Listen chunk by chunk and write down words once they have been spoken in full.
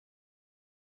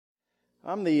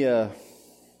I'm the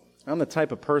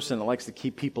type of person that likes to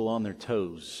keep people on their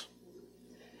toes.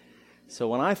 So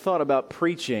when I thought about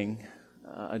preaching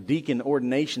a deacon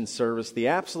ordination service, the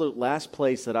absolute last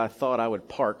place that I thought I would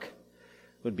park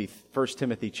would be 1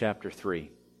 Timothy chapter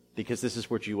 3, because this is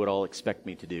what you would all expect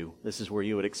me to do. This is where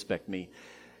you would expect me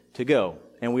to go.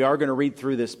 And we are going to read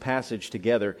through this passage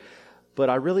together,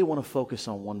 but I really want to focus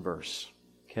on one verse.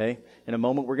 Okay? In a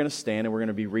moment we're going to stand and we're going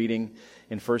to be reading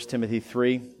in 1 Timothy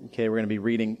 3. Okay, we're going to be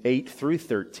reading 8 through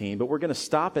 13, but we're going to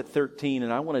stop at 13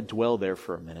 and I want to dwell there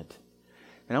for a minute.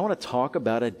 And I want to talk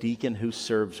about a deacon who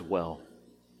serves well.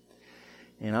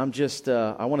 And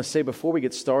I want to say before we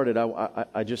get started,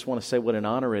 I just want to say what an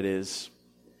honor it is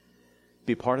to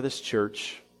be part of this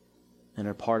church and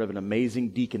a part of an amazing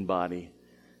deacon body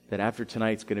that after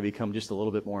tonight's going to become just a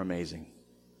little bit more amazing.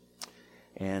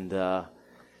 And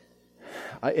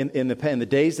in the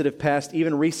days that have passed,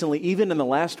 even recently, even in the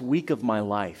last week of my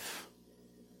life,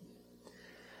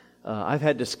 I've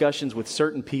had discussions with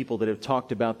certain people that have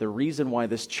talked about the reason why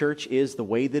this church is the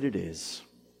way that it is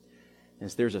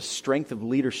there's a strength of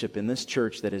leadership in this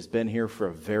church that has been here for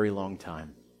a very long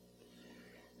time.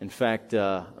 In fact,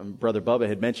 Brother Bubba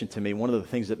had mentioned to me one of the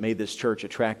things that made this church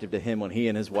attractive to him when he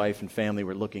and his wife and family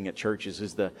were looking at churches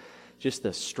is just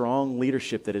the strong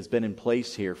leadership that has been in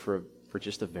place here for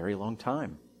just a very long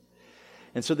time.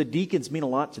 And so the deacons mean a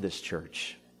lot to this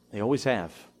church. They always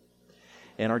have.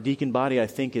 And our deacon body, I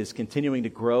think, is continuing to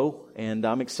grow, and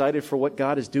I'm excited for what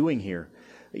God is doing here.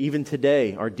 Even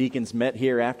today, our deacons met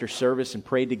here after service and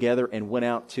prayed together and went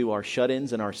out to our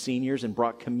shut-ins and our seniors and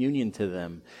brought communion to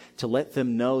them to let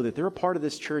them know that they're a part of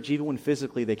this church even when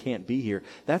physically they can't be here.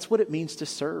 That's what it means to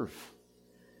serve.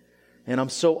 And I'm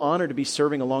so honored to be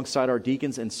serving alongside our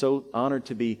deacons and so honored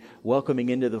to be welcoming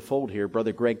into the fold here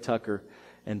Brother Greg Tucker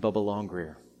and Bubba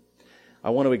Longrear.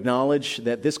 I want to acknowledge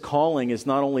that this calling is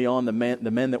not only on the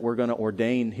men that we're going to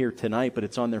ordain here tonight, but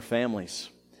it's on their families.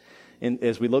 And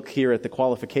as we look here at the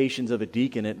qualifications of a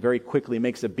deacon, it very quickly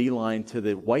makes a beeline to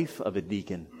the wife of a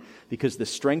deacon, because the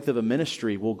strength of a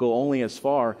ministry will go only as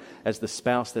far as the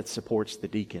spouse that supports the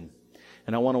deacon.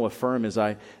 And I want to affirm as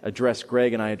I address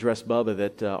Greg and I address Bubba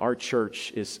that our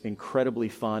church is incredibly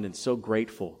fond and so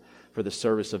grateful for the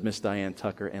service of Miss Diane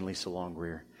Tucker and Lisa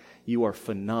Longrear. You are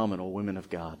phenomenal women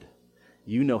of God.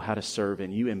 You know how to serve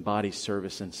and you embody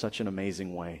service in such an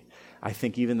amazing way. I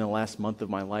think even in the last month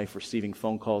of my life, receiving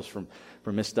phone calls from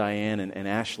Miss Diane and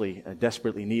Ashley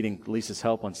desperately needing Lisa's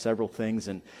help on several things,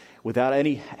 and without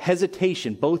any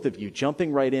hesitation, both of you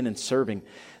jumping right in and serving,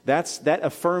 that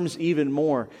affirms even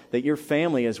more that your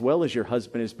family as well as your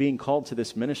husband is being called to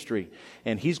this ministry,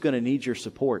 and he's going to need your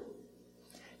support.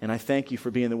 And I thank you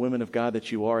for being the women of God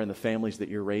that you are and the families that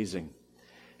you're raising.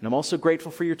 And I'm also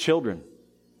grateful for your children.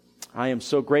 I am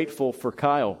so grateful for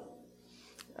Kyle,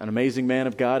 an amazing man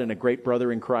of God and a great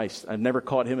brother in Christ. I've never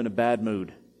caught him in a bad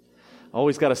mood.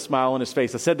 Always got a smile on his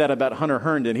face. I said that about Hunter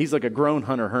Herndon. He's like a grown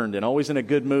Hunter Herndon, always in a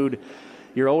good mood.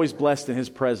 You're always blessed in his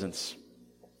presence.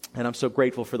 And I'm so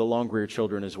grateful for the Longrear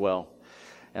children as well.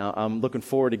 I'm looking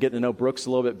forward to getting to know Brooks a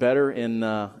little bit better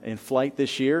in flight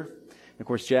this year. Of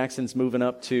course, Jackson's moving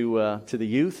up to the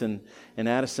youth, and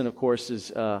Addison, of course,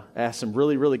 has asked some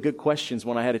really, really good questions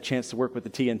when I had a chance to work with the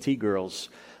TNT girls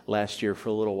last year for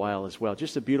a little while as well.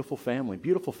 Just a beautiful family,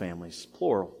 beautiful families,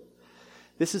 plural.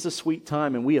 This is a sweet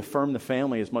time, and we affirm the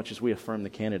family as much as we affirm the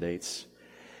candidates.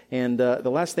 And the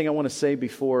last thing I want to say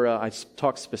before I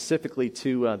talk specifically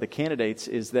to the candidates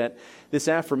is that this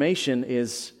affirmation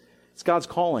it's God's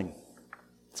calling.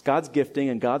 It's God's gifting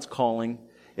and God's calling.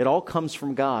 It all comes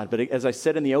from God. But as I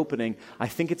said in the opening, I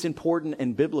think it's important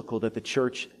and biblical that the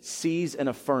church sees and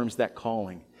affirms that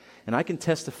calling. And I can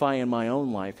testify in my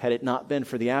own life, had it not been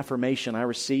for the affirmation I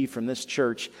received from this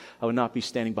church, I would not be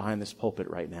standing behind this pulpit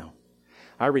right now.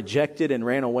 I rejected and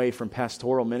ran away from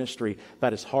pastoral ministry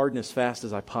about as hard and as fast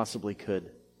as I possibly could.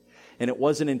 And it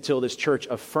wasn't until this church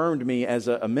affirmed me as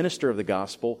a minister of the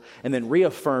gospel and then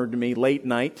reaffirmed me late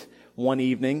night one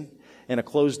evening in a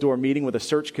closed-door meeting with a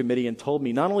search committee and told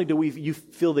me, not only do you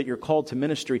feel that you're called to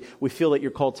ministry, we feel that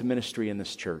you're called to ministry in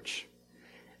this church.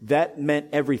 That meant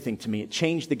everything to me. It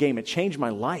changed the game. It changed my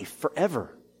life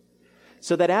forever.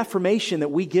 So that affirmation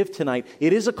that we give tonight,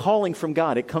 it is a calling from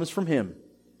God. It comes from Him.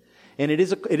 And it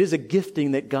is a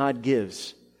gifting that God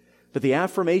gives. But the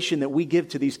affirmation that we give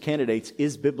to these candidates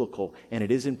is biblical, and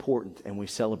it is important, and we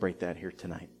celebrate that here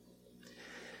tonight.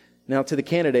 Now, to the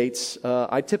candidates,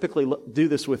 I typically do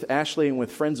this with Ashley and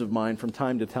with friends of mine from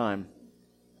time to time.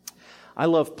 I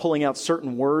love pulling out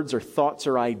certain words or thoughts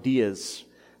or ideas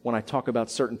when I talk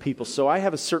about certain people. So I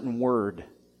have a certain word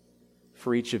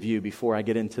for each of you before I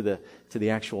get into the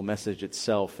actual message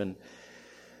itself. And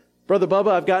Brother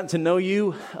Bubba, I've gotten to know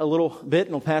you a little bit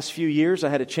in the past few years. I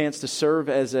had a chance to serve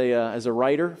as a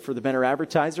writer for the Benner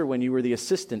Advertiser when you were the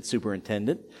assistant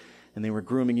superintendent, and they were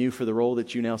grooming you for the role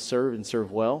that you now serve and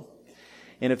serve well.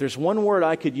 And if there's one word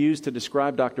I could use to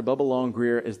describe Dr. Bubba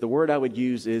Longrear, is the word I would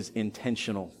use is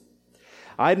intentional.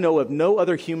 I know of no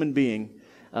other human being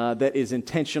that is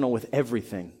intentional with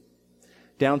everything,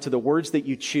 down to the words that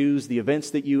you choose, the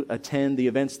events that you attend, the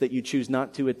events that you choose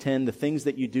not to attend, the things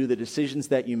that you do, the decisions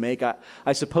that you make.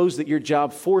 I suppose that your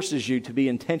job forces you to be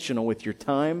intentional with your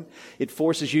time. It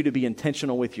forces you to be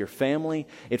intentional with your family.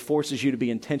 It forces you to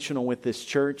be intentional with this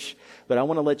church. But I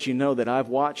want to let you know that I've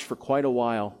watched for quite a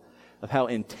while of how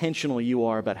intentional you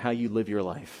are about how you live your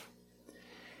life.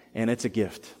 And it's a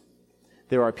gift.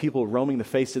 There are people roaming the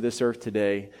face of this earth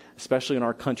today, especially in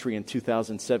our country in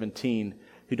 2017,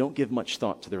 who don't give much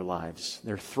thought to their lives.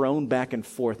 They're thrown back and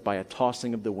forth by a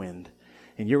tossing of the wind.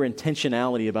 And your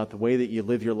intentionality about the way that you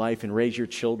live your life and raise your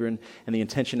children, and the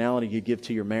intentionality you give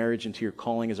to your marriage and to your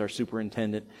calling as our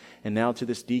superintendent, and now to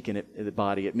this deacon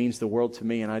body, it means the world to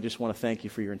me, and I just want to thank you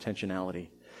for your intentionality.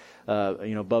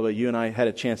 Bubba, you and I had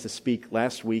a chance to speak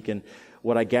last week, and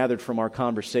what I gathered from our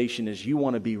conversation is you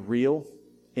want to be real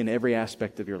in every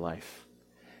aspect of your life.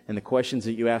 And the questions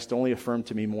that you asked only affirmed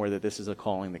to me more that this is a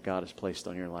calling that God has placed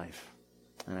on your life.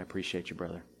 And I appreciate you,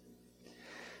 brother.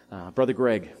 Brother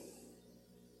Greg,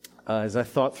 as I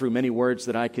thought through many words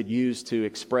that I could use to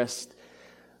express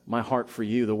my heart for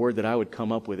you, the word that I would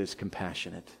come up with is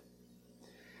compassionate.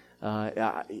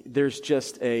 There's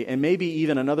just and maybe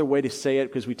even another way to say it,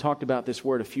 because we talked about this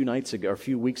word a few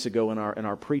weeks ago in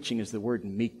our preaching, is the word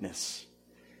meekness.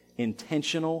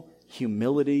 Intentional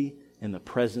humility in the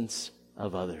presence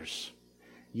of others.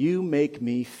 You make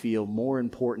me feel more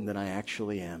important than I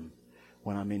actually am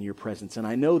when I'm in your presence. And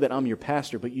I know that I'm your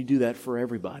pastor, but you do that for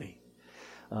everybody.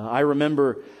 I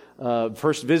remember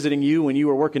first visiting you when you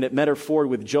were working at Metter Ford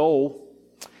with Joel.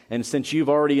 And since you've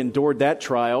already endured that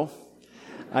trial,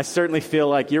 I certainly feel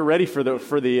like you're ready for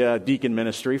the deacon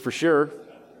ministry for sure.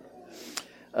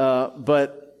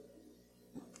 But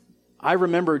I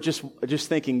remember just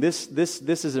thinking this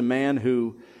is a man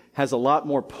who has a lot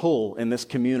more pull in this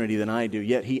community than I do,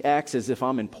 yet he acts as if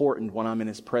I'm important when I'm in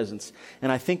his presence.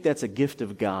 And I think that's a gift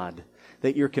of God,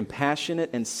 that you're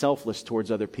compassionate and selfless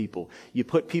towards other people. You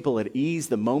put people at ease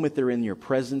the moment they're in your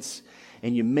presence,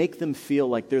 and you make them feel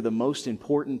like they're the most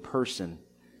important person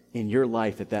in your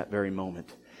life at that very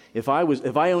moment. If I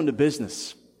owned a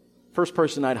business, first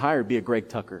person I'd hire would be a Greg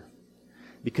Tucker.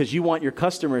 Because you want your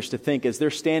customers to think, as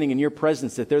they're standing in your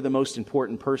presence, that they're the most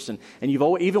important person. And you've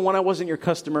always, even when I wasn't your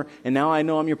customer, and now I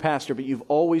know I'm your pastor, but you've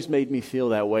always made me feel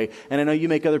that way. And I know you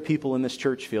make other people in this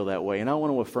church feel that way. And I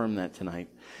want to affirm that tonight.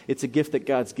 It's a gift that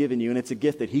God's given you, and it's a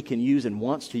gift that He can use and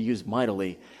wants to use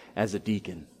mightily as a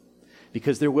deacon.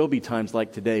 Because there will be times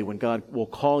like today when God will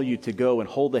call you to go and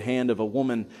hold the hand of a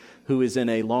woman who is in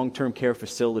a long-term care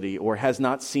facility or has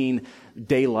not seen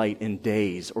daylight in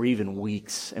days or even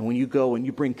weeks. And when you go and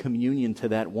you bring communion to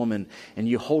that woman and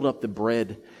you hold up the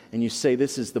bread and you say,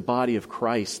 this is the body of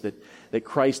Christ, that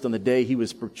Christ on the day He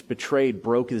was betrayed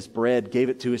broke His bread, gave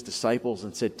it to His disciples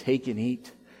and said, take and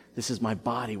eat. This is my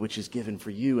body which is given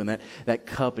for you. And that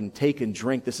cup, and take and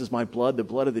drink. This is my blood, the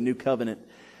blood of the new covenant.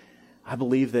 I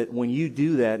believe that when you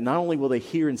do that, not only will they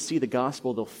hear and see the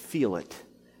gospel, they'll feel it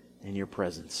in your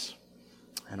presence.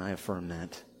 And I affirm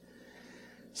that.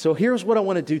 So here's what I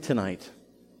want to do tonight.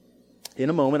 In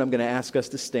a moment, I'm going to ask us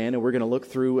to stand, and we're going to look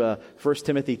through 1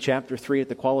 Timothy chapter 3 at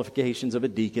the qualifications of a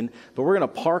deacon. But we're going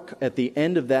to park at the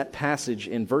end of that passage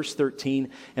in verse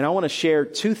 13. And I want to share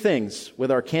two things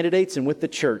with our candidates and with the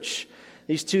church.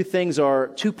 These two things are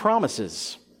two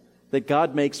promises that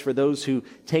God makes for those who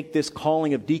take this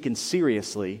calling of deacon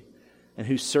seriously and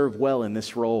who serve well in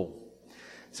this role.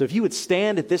 So if you would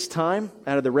stand at this time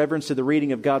out of the reverence to the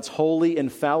reading of God's holy,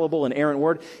 infallible, and inerrant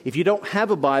word. If you don't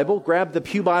have a Bible, grab the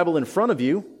Pew Bible in front of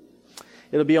you.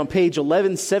 It'll be on page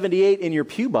 1178 in your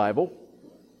Pew Bible.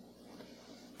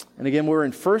 And again, we're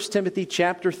in 1 Timothy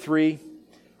chapter 3.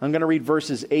 I'm going to read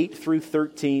verses 8 through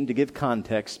 13 to give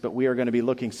context, but we are going to be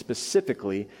looking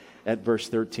specifically at verse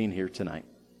 13 here tonight.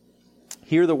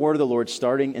 Hear the word of the Lord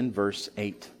starting in verse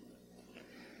 8.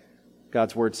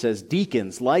 God's word says,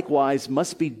 deacons likewise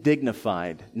must be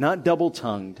dignified, not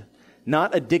double-tongued,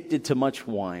 not addicted to much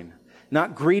wine,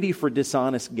 not greedy for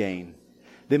dishonest gain.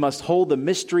 They must hold the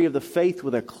mystery of the faith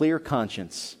with a clear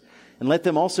conscience. And let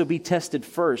them also be tested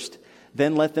first.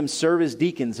 Then let them serve as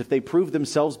deacons if they prove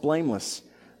themselves blameless.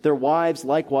 Their wives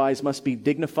likewise must be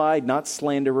dignified, not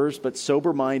slanderers, but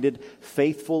sober-minded,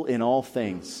 faithful in all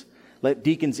things. Let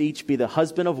deacons each be the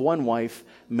husband of one wife,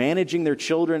 managing their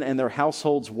children and their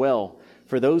households well.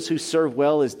 For those who serve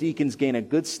well as deacons gain a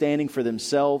good standing for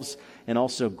themselves and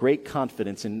also great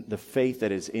confidence in the faith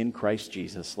that is in Christ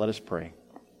Jesus." Let us pray.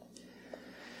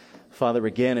 Father,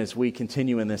 again, as we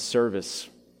continue in this service,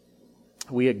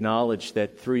 we acknowledge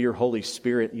that through your Holy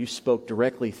Spirit, you spoke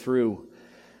directly through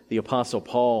the Apostle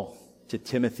Paul to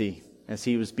Timothy as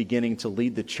he was beginning to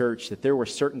lead the church, that there were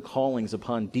certain callings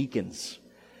upon deacons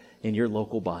in your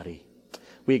local body.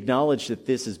 We acknowledge that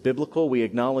this is biblical. We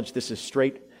acknowledge this is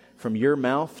straight from your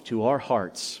mouth to our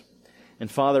hearts. And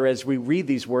Father, as we read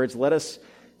these words, let us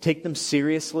take them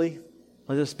seriously.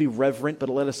 Let us be reverent, but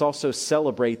let us also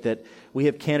celebrate that we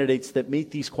have candidates that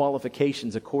meet these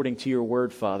qualifications according to your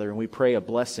word, Father. And we pray a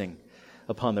blessing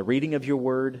upon the reading of your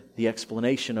word, the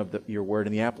explanation of your word,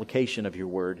 and the application of your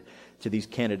word to these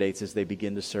candidates as they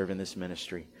begin to serve in this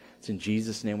ministry. It's in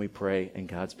Jesus' name we pray, and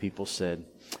God's people said,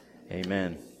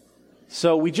 amen.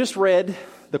 So we just read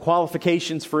the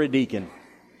qualifications for a deacon.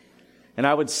 And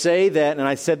I would say that, and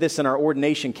I said this in our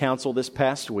ordination council this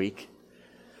past week,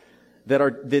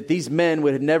 that these men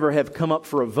would never have come up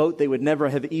for a vote. They would never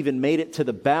have even made it to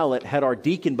the ballot had our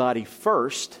deacon body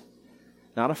first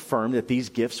not affirmed that these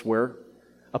gifts were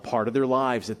a part of their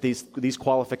lives, that these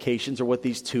qualifications are what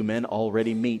these two men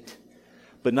already meet.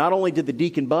 But not only did the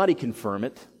deacon body confirm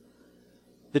it,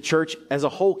 the church as a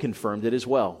whole confirmed it as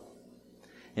well.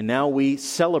 And now we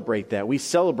celebrate that. We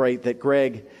celebrate that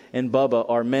Greg and Bubba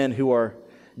are men who are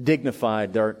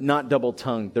dignified. They're not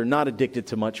double-tongued. They're not addicted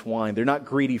to much wine. They're not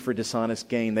greedy for dishonest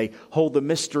gain. They hold the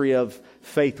mystery of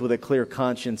faith with a clear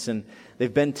conscience, and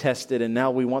they've been tested, and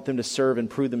now we want them to serve and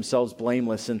prove themselves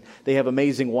blameless. And they have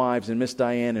amazing wives, and Miss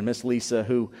Diane and Miss Lisa,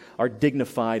 who are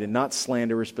dignified and not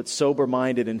slanderers, but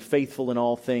sober-minded and faithful in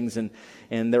all things, and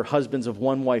they're husbands of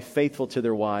one wife, faithful to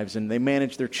their wives, and they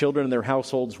manage their children and their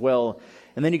households well.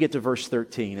 And then you get to verse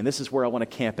 13, and this is where I want to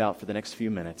camp out for the next few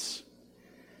minutes.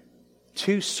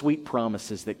 Two sweet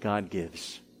promises that God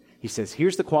gives. He says,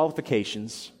 here's the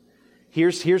qualifications.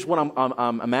 Here's what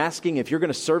I'm asking. If you're going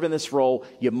to serve in this role,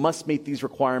 you must meet these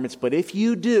requirements. But if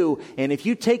you do, and if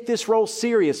you take this role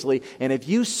seriously, and if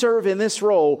you serve in this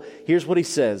role, here's what he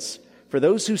says. For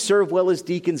those who serve well as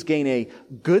deacons gain a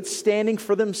good standing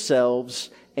for themselves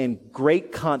and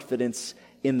great confidence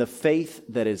in the faith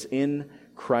that is in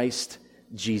Christ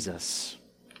Jesus.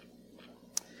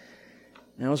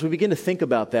 Now, as we begin to think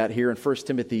about that here in 1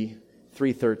 Timothy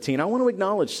 3:13, I want to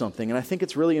acknowledge something, and I think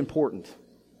it's really important.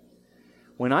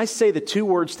 When I say the two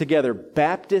words together,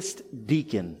 Baptist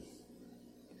deacon,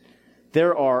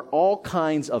 there are all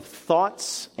kinds of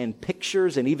thoughts and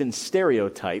pictures and even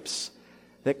stereotypes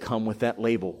that come with that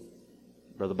label.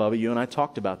 Brother Bubba, you and I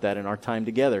talked about that in our time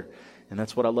together. And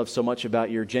that's what I love so much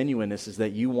about your genuineness, is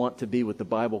that you want to be what the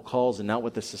Bible calls and not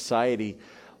what the society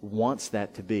wants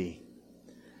that to be.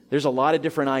 There's a lot of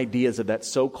different ideas of that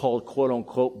so-called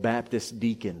quote-unquote Baptist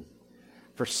deacon.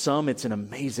 For some, it's an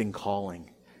amazing calling.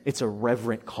 It's a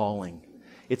reverent calling.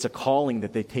 It's a calling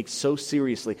that they take so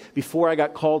seriously. Before I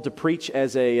got called to preach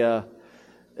as an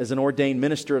ordained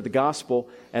minister of the gospel,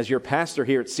 as your pastor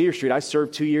here at Cedar Street, I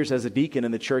served 2 years as a deacon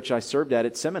in the church I served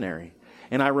at seminary.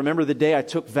 And I remember the day I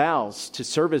took vows to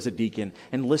serve as a deacon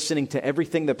and listening to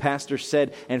everything the pastor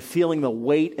said and feeling the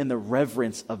weight and the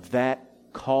reverence of that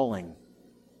calling.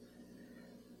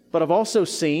 But I've also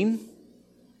seen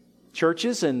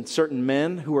churches and certain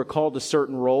men who are called to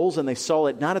certain roles, and they saw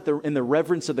it not in the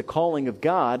reverence of the calling of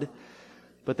God,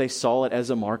 but they saw it as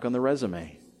a mark on the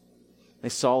resume. They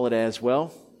saw it as,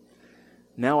 well,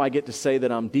 now I get to say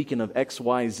that I'm deacon of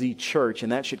XYZ church,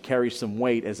 and that should carry some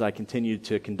weight as I continue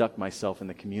to conduct myself in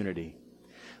the community.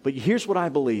 But here's what I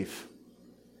believe.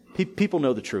 People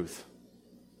know the truth.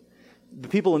 The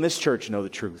people in this church know the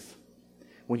truth.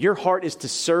 When your heart is to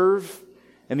serve,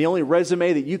 and the only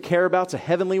resume that you care about is a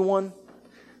heavenly one,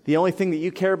 the only thing that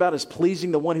you care about is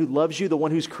pleasing the one who loves you, the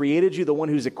one who's created you, the one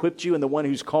who's equipped you, and the one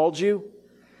who's called you,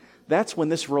 that's when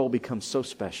this role becomes so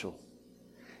special.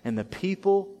 And the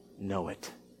people know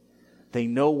it. They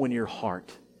know when your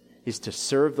heart is to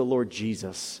serve the Lord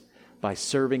Jesus by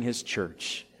serving His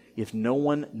church. If no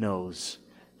one knows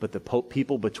but the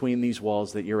people between these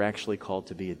walls that you're actually called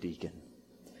to be a deacon.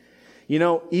 You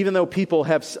know, even though people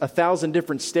have 1,000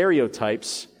 different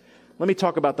stereotypes, let me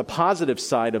talk about the positive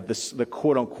side of the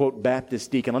quote-unquote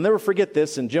Baptist deacon. I'll never forget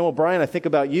this, and Jim O'Brien, I think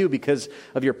about you because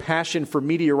of your passion for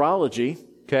meteorology,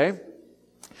 okay?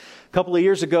 A couple of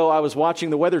years ago, I was watching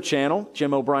the Weather Channel,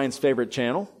 Jim O'Brien's favorite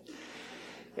channel,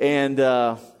 and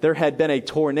there had been a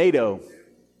tornado.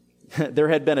 There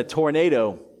had been a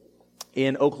tornado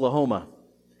in Oklahoma,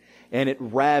 and it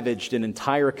ravaged an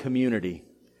entire community.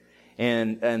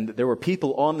 And there were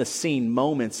people on the scene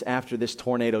moments after this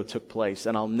tornado took place.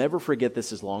 And I'll never forget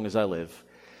this as long as I live.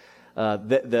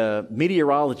 The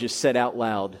meteorologist said out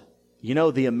loud, "You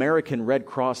know, the American Red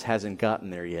Cross hasn't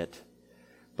gotten there yet.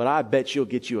 But I bet you'll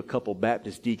get you a couple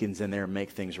Baptist deacons in there and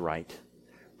make things right.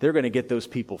 They're going to get those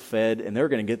people fed, and they're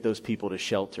going to get those people to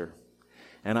shelter."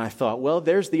 And I thought, well,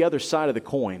 there's the other side of the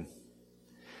coin.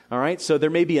 All right, so there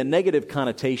may be a negative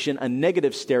connotation, a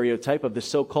negative stereotype of the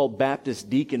so-called Baptist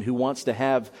deacon who wants to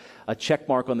have a check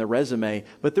mark on the resume.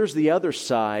 But there's the other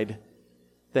side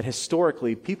that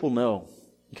historically people know.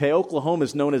 Okay, Oklahoma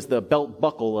is known as the belt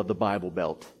buckle of the Bible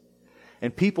Belt.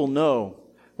 And people know,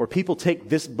 where people take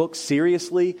this book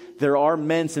seriously, there are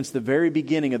men since the very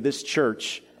beginning of this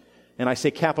church, and I say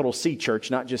capital C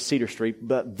church, not just Cedar Street,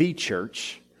 but the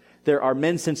church. There are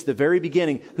men since the very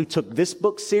beginning who took this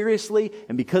book seriously,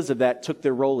 and because of that, took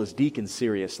their role as deacons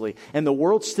seriously. And the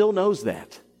world still knows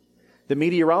that. The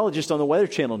meteorologist on the Weather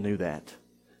Channel knew that.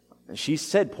 She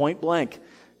said point blank,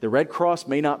 the Red Cross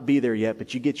may not be there yet,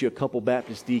 but you get you a couple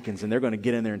Baptist deacons, and they're going to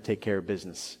get in there and take care of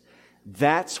business.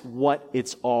 That's what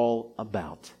it's all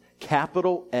about.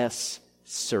 Capital S,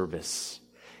 service.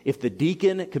 If the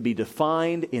deacon could be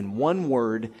defined in one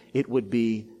word, it would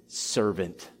be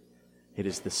servant. It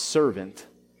is the servant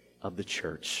of the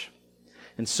church.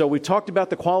 And so we talked about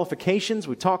the qualifications.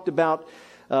 We talked about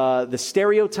the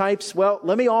stereotypes. Well,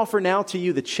 let me offer now to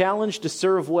you the challenge to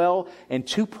serve well and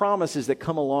two promises that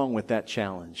come along with that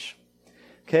challenge.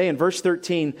 Okay, in verse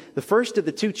 13, the first of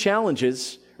the two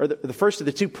challenges, or the first of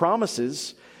the two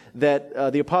promises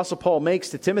that the Apostle Paul makes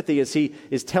to Timothy as he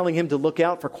is telling him to look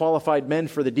out for qualified men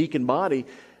for the deacon body.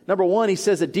 Number one, he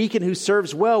says a deacon who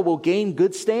serves well will gain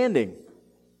good standing.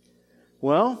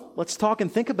 Well, let's talk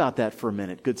and think about that for a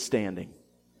minute. Good standing.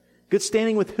 Good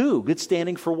standing with who? Good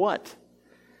standing for what?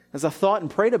 As I thought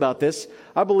and prayed about this,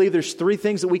 I believe there's three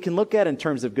things that we can look at in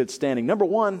terms of good standing. Number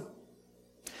one,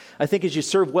 I think as you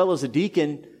serve well as a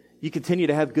deacon, you continue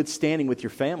to have good standing with your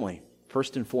family,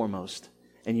 first and foremost.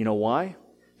 And you know why?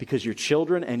 Because your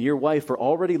children and your wife are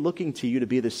already looking to you to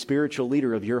be the spiritual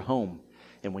leader of your home.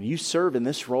 And when you serve in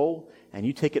this role and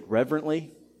you take it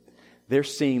reverently, they're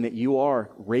seeing that you are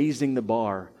raising the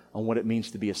bar on what it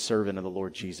means to be a servant of the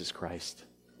Lord Jesus Christ.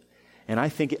 And I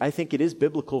think it is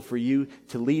biblical for you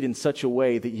to lead in such a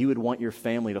way that you would want your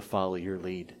family to follow your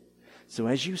lead. So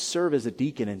as you serve as a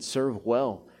deacon and serve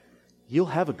well, you'll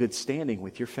have a good standing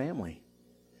with your family.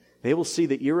 They will see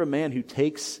that you're a man who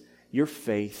takes your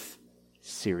faith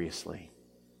seriously.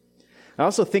 I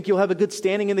also think you'll have a good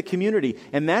standing in the community,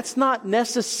 and that's not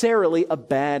necessarily a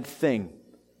bad thing.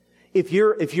 If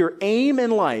your aim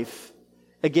in life,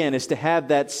 again, is to have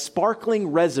that sparkling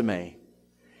resume,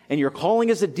 and your calling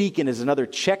as a deacon is another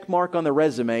check mark on the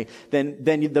resume, then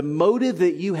the motive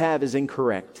that you have is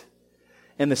incorrect.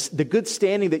 And the good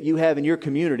standing that you have in your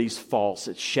community is false.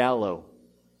 It's shallow.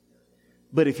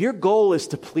 But if your goal is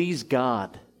to please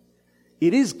God,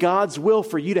 it is God's will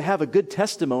for you to have a good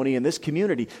testimony in this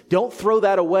community. Don't throw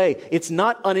that away. It's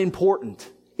not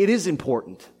unimportant. It is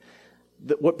important.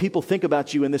 What people think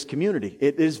about you in this community.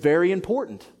 It is very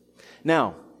important.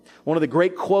 Now, one of the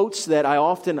great quotes that I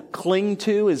often cling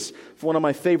to is one of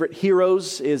my favorite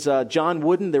heroes is John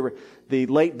Wooden, the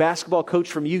late basketball coach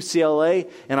from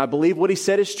UCLA, and I believe what he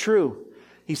said is true.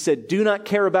 He said, "Do not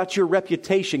care about your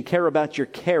reputation, care about your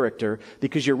character,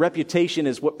 because your reputation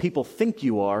is what people think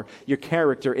you are. Your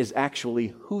character is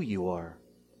actually who you are."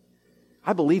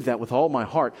 I believe that with all my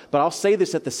heart, but I'll say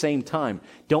this at the same time.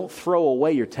 Don't throw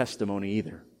away your testimony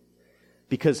either.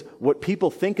 Because what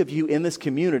people think of you in this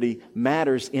community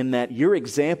matters in that your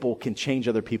example can change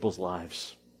other people's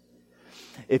lives.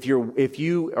 If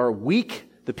you are weak,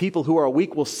 the people who are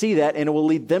weak will see that and it will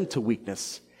lead them to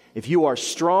weakness. If you are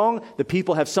strong, the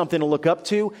people have something to look up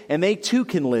to, and they too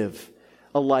can live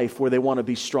a life where they want to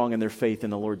be strong in their faith in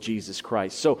the Lord Jesus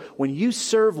Christ. So when you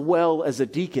serve well as a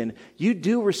deacon, you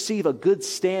do receive a good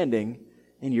standing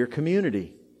in your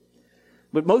community.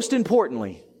 But most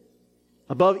importantly,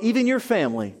 above even your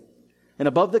family and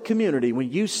above the community,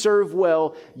 when you serve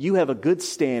well, you have a good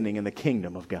standing in the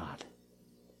kingdom of God.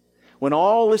 When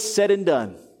all is said and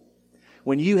done,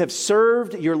 when you have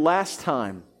served your last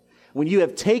time, when you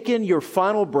have taken your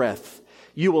final breath,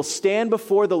 you will stand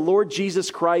before the Lord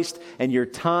Jesus Christ and your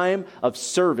time of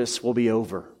service will be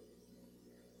over.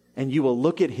 And you will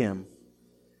look at Him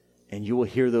and you will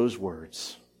hear those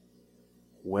words,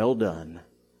 "Well done,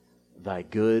 thy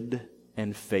good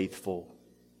and faithful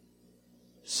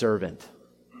servant."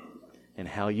 And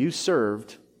how you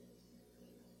served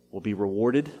will be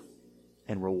rewarded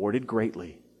and rewarded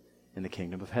greatly in the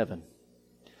kingdom of heaven.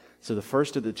 So the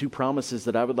first of the two promises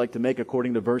that I would like to make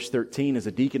according to verse 13 is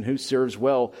a deacon who serves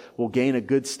well will gain a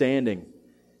good standing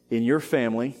in your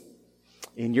family,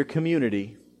 in your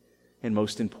community, and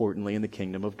most importantly, in the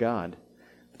kingdom of God.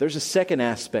 But there's a second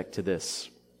aspect to this.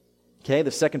 Okay,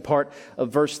 the second part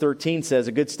of verse 13 says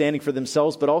a good standing for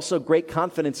themselves, but also great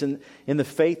confidence in the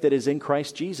faith that is in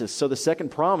Christ Jesus. So the second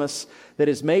promise that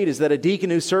is made is that a deacon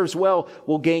who serves well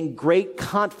will gain great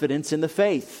confidence in the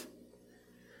faith.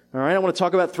 All right, I want to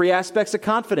talk about three aspects of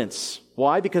confidence.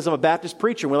 Why? Because I'm a Baptist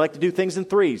preacher and we like to do things in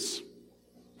threes.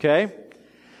 Okay?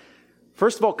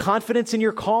 First of all, confidence in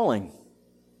your calling.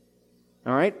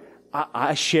 All right?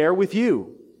 I share with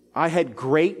you, I had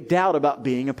great doubt about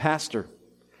being a pastor.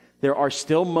 There are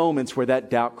still moments where that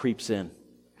doubt creeps in.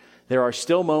 There are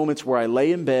still moments where I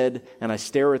lay in bed and I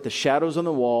stare at the shadows on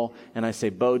the wall and I say,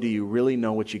 Bo, do you really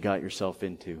know what you got yourself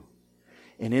into?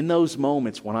 And in those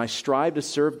moments, when I strive to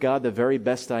serve God the very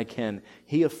best I can,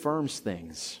 He affirms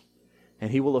things.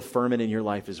 And He will affirm it in your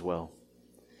life as well.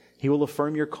 He will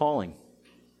affirm your calling.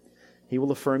 He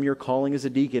will affirm your calling as a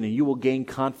deacon, and you will gain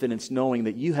confidence knowing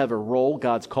that you have a role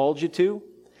God's called you to,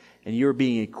 and you're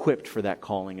being equipped for that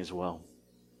calling as well.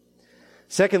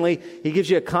 Secondly, He gives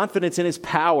you a confidence in His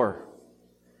power.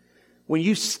 When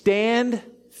you stand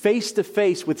face to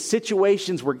face with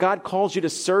situations where God calls you to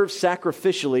serve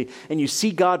sacrificially and you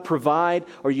see God provide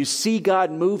or you see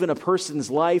God move in a person's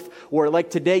life, or like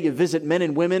today you visit men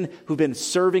and women who've been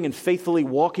serving and faithfully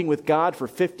walking with God for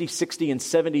 50, 60, and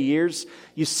 70 years,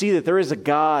 you see that there is a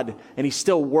God and He's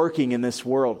still working in this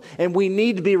world. And we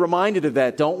need to be reminded of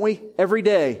that, don't we? Every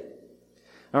day.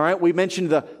 All right, we mentioned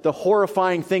the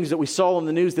horrifying things that we saw on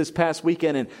the news this past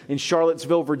weekend in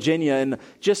Charlottesville, Virginia, and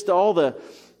just all the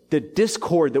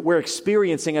discord that we're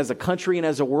experiencing as a country and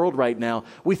as a world right now.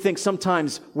 We think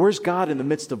sometimes, where's God in the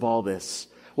midst of all this?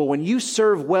 Well, when you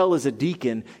serve well as a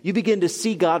deacon, you begin to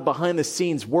see God behind the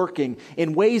scenes working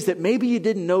in ways that maybe you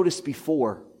didn't notice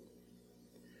before.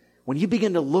 When you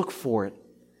begin to look for it,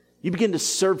 you begin to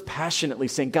serve passionately,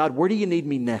 saying, God, where do you need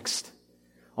me next?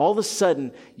 All of a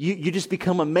sudden, you just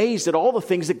become amazed at all the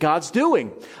things that God's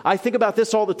doing. I think about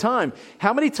this all the time.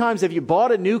 How many times have you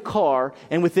bought a new car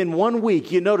and within 1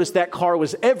 week you notice that car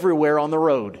was everywhere on the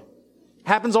road?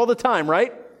 Happens all the time,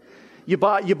 right? You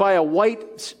buy a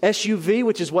white SUV,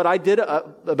 which is what I did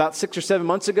about 6 or 7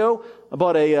 months ago. I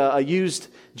bought a used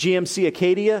GMC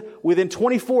Acadia. Within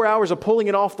 24 hours of pulling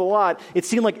it off the lot, it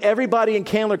seemed like everybody in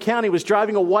Candler County was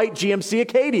driving a white GMC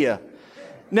Acadia.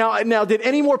 Now, did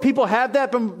any more people have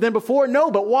that than before?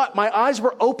 No, but what? My eyes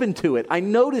were open to it. I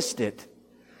noticed it.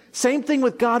 Same thing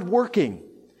with God working.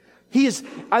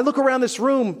 I look around this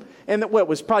room, and what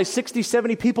was probably 60,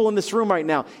 70 people in this room right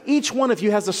now. Each one of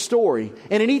you has a story.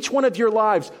 And in each one of your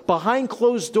lives, behind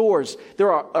closed doors,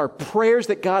 there are prayers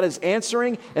that God is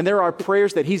answering, and there are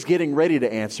prayers that He's getting ready to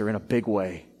answer in a big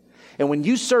way. And when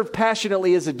you serve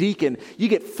passionately as a deacon, you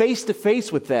get face to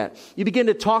face with that. You begin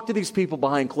to talk to these people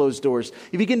behind closed doors.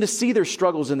 You begin to see their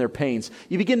struggles and their pains.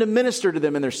 You begin to minister to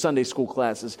them in their Sunday school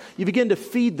classes. You begin to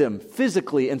feed them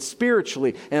physically and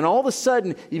spiritually. And all of a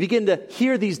sudden, you begin to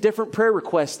hear these different prayer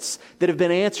requests that have been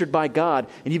answered by God.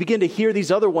 And you begin to hear these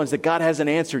other ones that God hasn't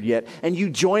answered yet. And you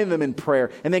join them in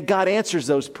prayer. And then God answers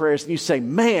those prayers. And you say,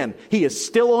 man, He is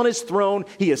still on His throne.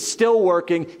 He is still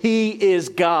working. He is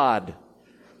God.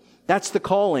 That's the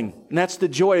calling, and that's the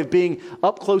joy of being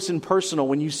up close and personal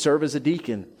when you serve as a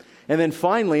deacon. And then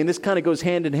finally, and this kind of goes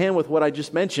hand in hand with what I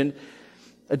just mentioned,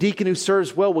 a deacon who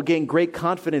serves well will gain great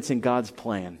confidence in God's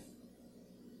plan.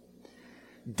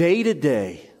 Day to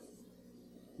day,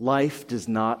 life does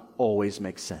not always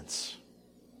make sense.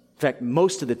 In fact,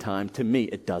 most of the time, to me,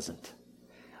 it doesn't.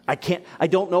 I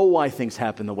don't know why things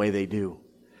happen the way they do.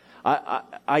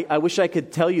 I wish I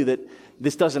could tell you that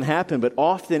this doesn't happen, but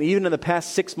often, even in the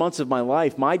past 6 months of my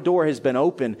life, my door has been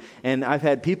open, and I've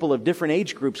had people of different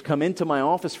age groups come into my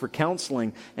office for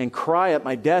counseling and cry at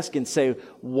my desk and say,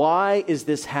 why is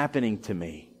this happening to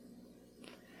me?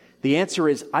 The answer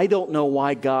is, I don't know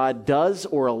why God does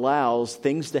or allows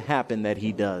things to happen that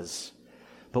He does.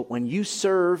 But when you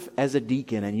serve as a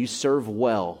deacon and you serve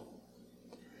well,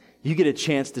 you get a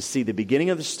chance to see the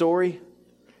beginning of the story,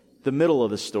 the middle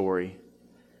of the story,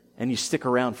 and you stick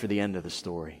around for the end of the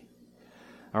story.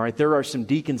 All right, there are some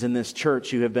deacons in this church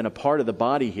who have been a part of the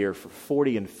body here for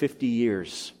 40 and 50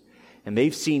 years, and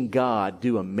they've seen God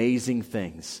do amazing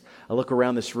things. I look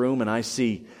around this room and I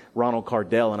see Ronald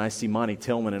Cardell, and I see Monty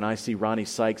Tillman, and I see Ronnie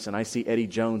Sykes, and I see Eddie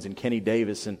Jones, and Kenny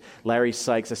Davis, and Larry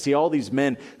Sykes. I see all these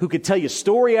men who could tell you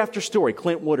story after story.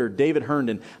 Clint Woodard, David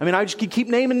Herndon. I mean, I just could keep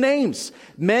naming names.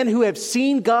 Men who have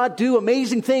seen God do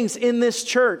amazing things in this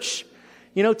church.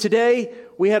 You know, today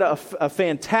we had a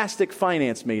fantastic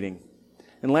finance meeting.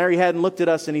 And Larry Haddon looked at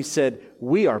us and he said,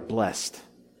 we are blessed.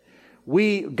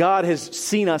 God has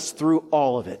seen us through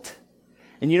all of it.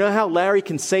 And you know how Larry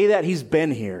can say that? He's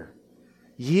been here.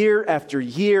 Year after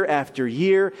year after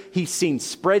year, he's seen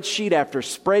spreadsheet after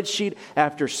spreadsheet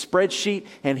after spreadsheet,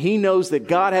 and he knows that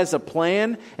God has a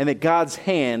plan and that God's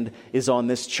hand is on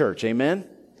this church. Amen?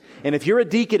 And if you're a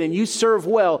deacon and you serve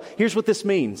well, here's what this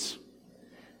means.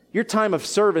 Your time of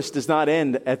service does not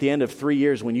end at the end of 3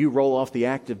 years when you roll off the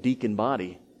active deacon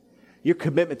body. Your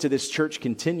commitment to this church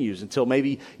continues until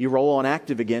maybe you roll on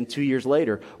active again 2 years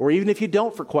later, or even if you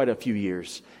don't for quite a few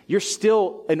years. You're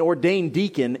still an ordained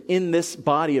deacon in this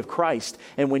body of Christ.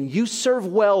 And when you serve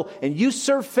well and you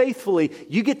serve faithfully,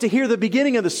 you get to hear the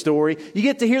beginning of the story, you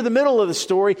get to hear the middle of the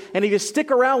story, and if you stick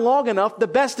around long enough, the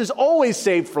best is always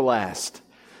saved for last.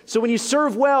 So when you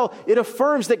serve well, it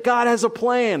affirms that God has a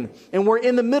plan, and we're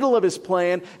in the middle of His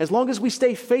plan. As long as we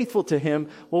stay faithful to Him,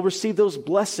 we'll receive those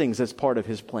blessings as part of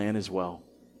His plan as well.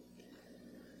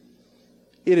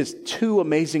 It is two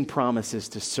amazing promises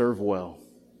to serve well.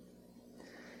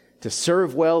 To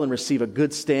serve well and receive a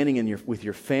good standing with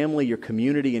your family, your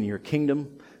community, and your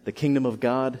kingdom, the kingdom of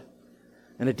God.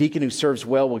 And a deacon who serves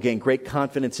well will gain great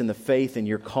confidence in the faith, in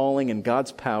your calling, in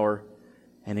God's power,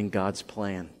 and in God's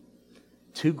plan.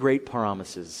 Two great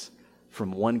promises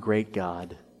from one great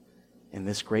God in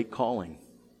this great calling.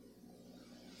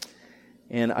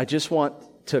 And I just want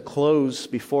to close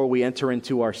before we enter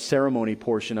into our ceremony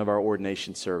portion of our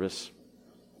ordination service.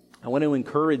 I want to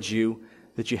encourage you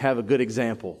that you have a good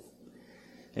example.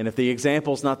 And if the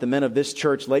example is not the men of this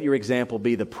church, let your example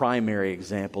be the primary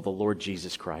example, the Lord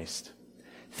Jesus Christ.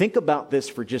 Think about this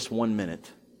for just 1 minute.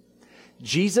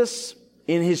 Jesus,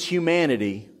 in His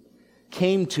humanity,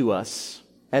 came to us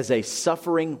as a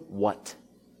suffering what?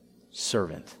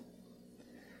 Servant.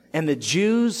 And the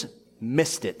Jews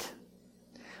missed it.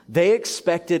 They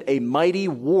expected a mighty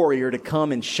warrior to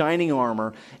come in shining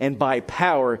armor and by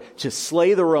power to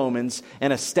slay the Romans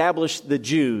and establish the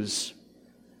Jews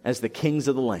as the kings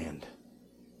of the land.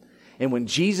 And when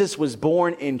Jesus was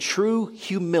born in true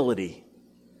humility,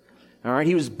 all right,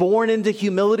 He was born into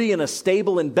humility in a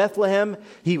stable in Bethlehem.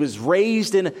 He was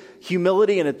raised in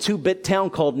humility in a 2-bit town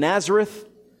called Nazareth.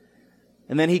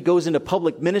 And then He goes into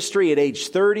public ministry at age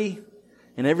 30,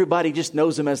 and everybody just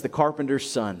knows Him as the carpenter's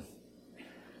son.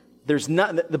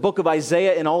 The book of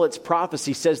Isaiah in all its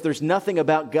prophecy says there's nothing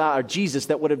about God or Jesus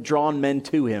that would have drawn men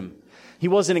to Him. He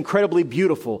wasn't incredibly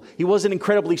beautiful. He wasn't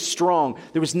incredibly strong.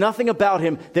 There was nothing about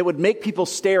Him that would make people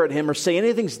stare at Him or say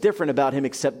anything's different about Him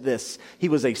except this. He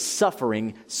was a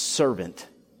suffering servant.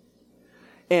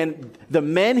 And the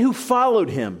men who followed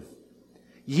Him,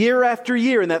 year after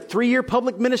year in that 3-year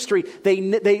public ministry, they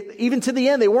even to the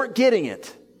end, they weren't getting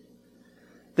it.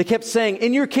 They kept saying,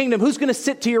 in your kingdom, who's going to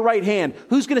sit to your right hand?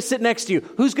 Who's going to sit next to you?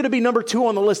 Who's going to be number 2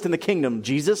 on the list in the kingdom?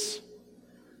 Jesus?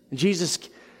 And Jesus,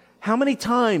 how many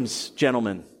times,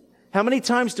 gentlemen, how many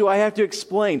times do I have to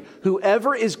explain?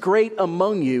 Whoever is great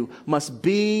among you must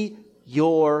be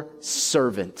your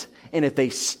servant. And if they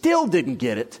still didn't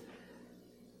get it,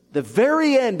 the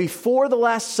very end, before the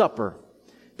Last Supper,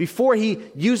 before He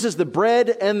uses the bread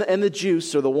and the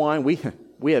juice or the wine,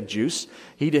 we have juice.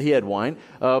 He had wine.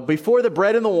 Before the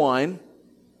bread and the wine,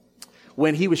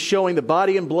 when He was showing the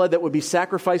body and blood that would be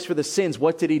sacrificed for the sins,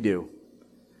 what did He do?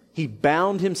 He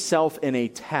bound Himself in a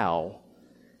towel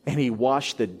and He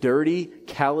washed the dirty,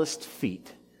 calloused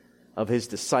feet of His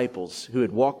disciples who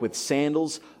had walked with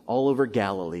sandals all over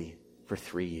Galilee for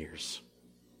 3 years.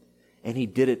 And He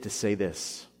did it to say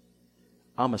this: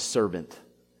 I'm a servant.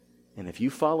 And if you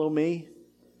follow me,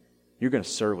 you're going to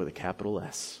serve with a capital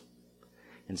S.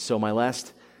 And so my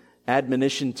last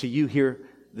admonition to you here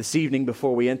this evening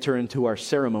before we enter into our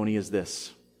ceremony is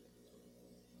this: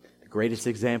 the greatest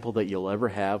example that you'll ever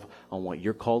have on what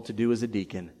you're called to do as a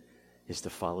deacon is to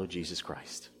follow Jesus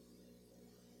Christ.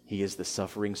 He is the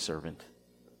suffering servant.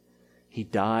 He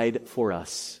died for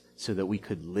us so that we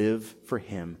could live for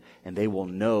Him, and they will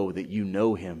know that you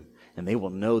know Him, and they will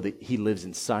know that He lives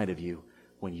inside of you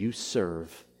when you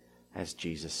serve as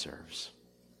Jesus serves.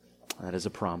 That is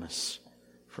a promise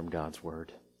from God's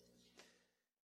Word.